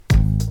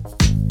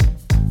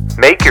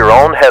Make your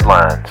own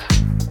headlines.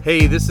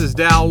 Hey, this is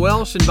Dal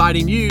Welsh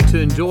inviting you to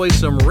enjoy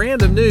some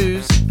random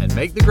news and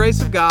make the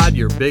grace of God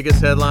your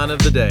biggest headline of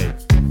the day.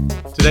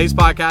 Today's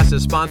podcast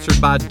is sponsored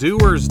by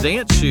Doers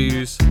Dance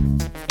Shoes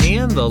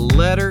and the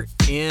letter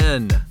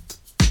N.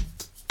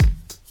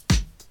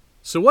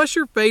 So what's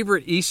your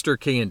favorite Easter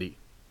candy?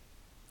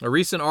 A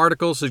recent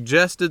article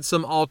suggested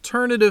some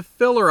alternative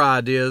filler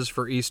ideas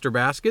for Easter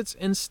baskets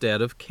instead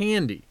of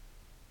candy.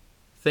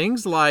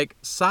 Things like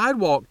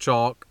sidewalk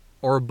chalk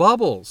or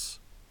bubbles.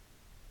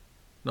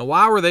 Now,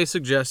 why were they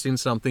suggesting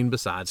something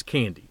besides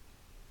candy?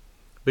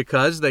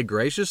 Because they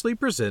graciously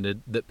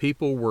presented that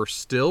people were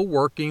still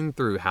working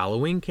through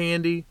Halloween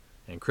candy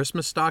and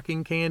Christmas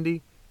stocking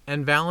candy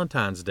and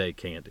Valentine's Day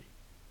candy.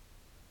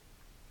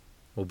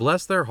 Well,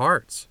 bless their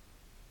hearts.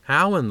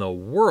 How in the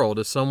world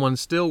is someone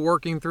still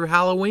working through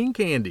Halloween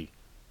candy?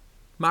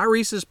 My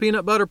Reese's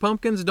Peanut Butter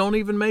Pumpkins don't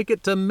even make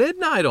it to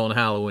midnight on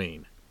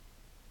Halloween.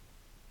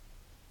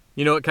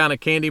 You know what kind of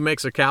candy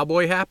makes a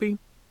cowboy happy?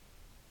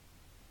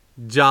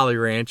 Jolly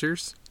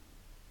Ranchers.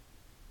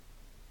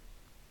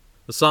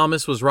 The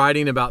psalmist was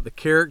writing about the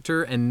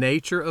character and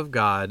nature of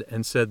God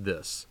and said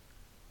this: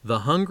 "The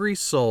hungry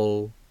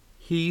soul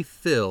he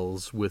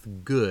fills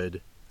with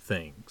good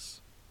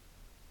things."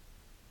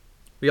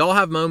 We all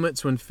have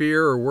moments when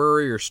fear or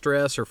worry or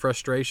stress or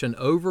frustration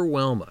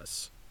overwhelm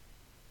us.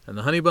 And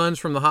the honey buns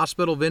from the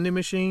hospital vending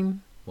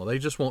machine, well, they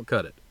just won't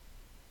cut it.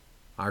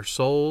 Our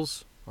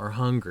souls are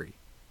hungry.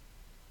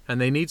 And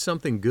they need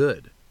something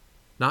good.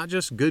 Not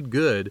just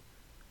good,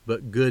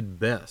 but good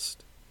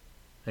best.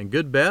 And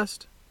good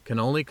best can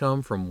only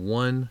come from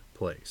one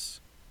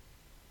place.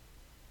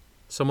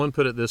 Someone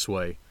put it this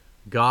way: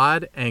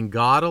 God and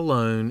God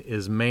alone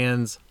is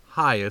man's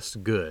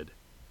highest good.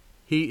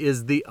 He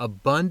is the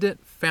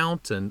abundant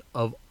fountain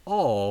of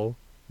all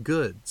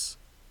goods.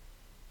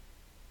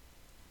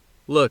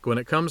 Look, when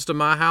it comes to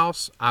my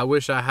house, I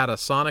wish I had a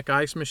Sonic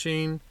ice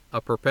machine,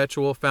 a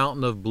perpetual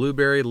fountain of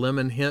blueberry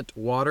lemon hint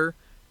water,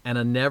 and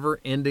a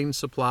never-ending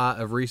supply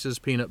of Reese's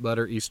Peanut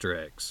Butter Easter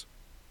eggs.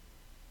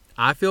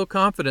 I feel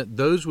confident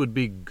those would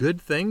be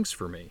good things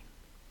for me.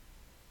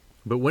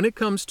 But when it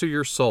comes to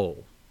your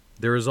soul,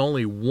 there is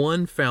only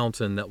one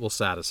fountain that will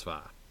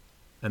satisfy,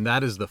 and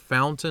that is the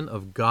fountain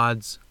of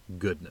God's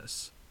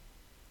goodness.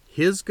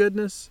 His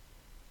goodness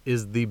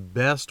is the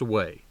best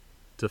way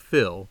to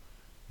fill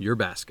your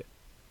basket.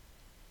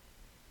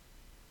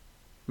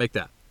 Make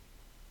that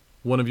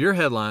one of your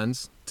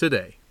headlines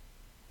today.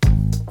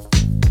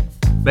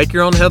 Make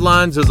Your Own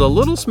Headlines is a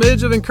little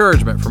smidge of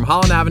encouragement from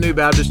Holland Avenue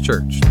Baptist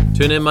Church.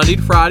 Tune in Monday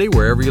to Friday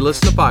wherever you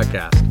listen to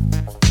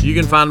podcasts. You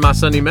can find my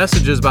Sunday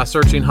messages by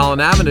searching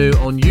Holland Avenue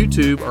on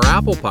YouTube or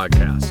Apple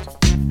Podcasts.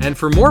 And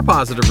for more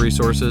positive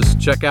resources,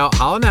 check out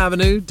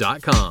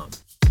hollandavenue.com.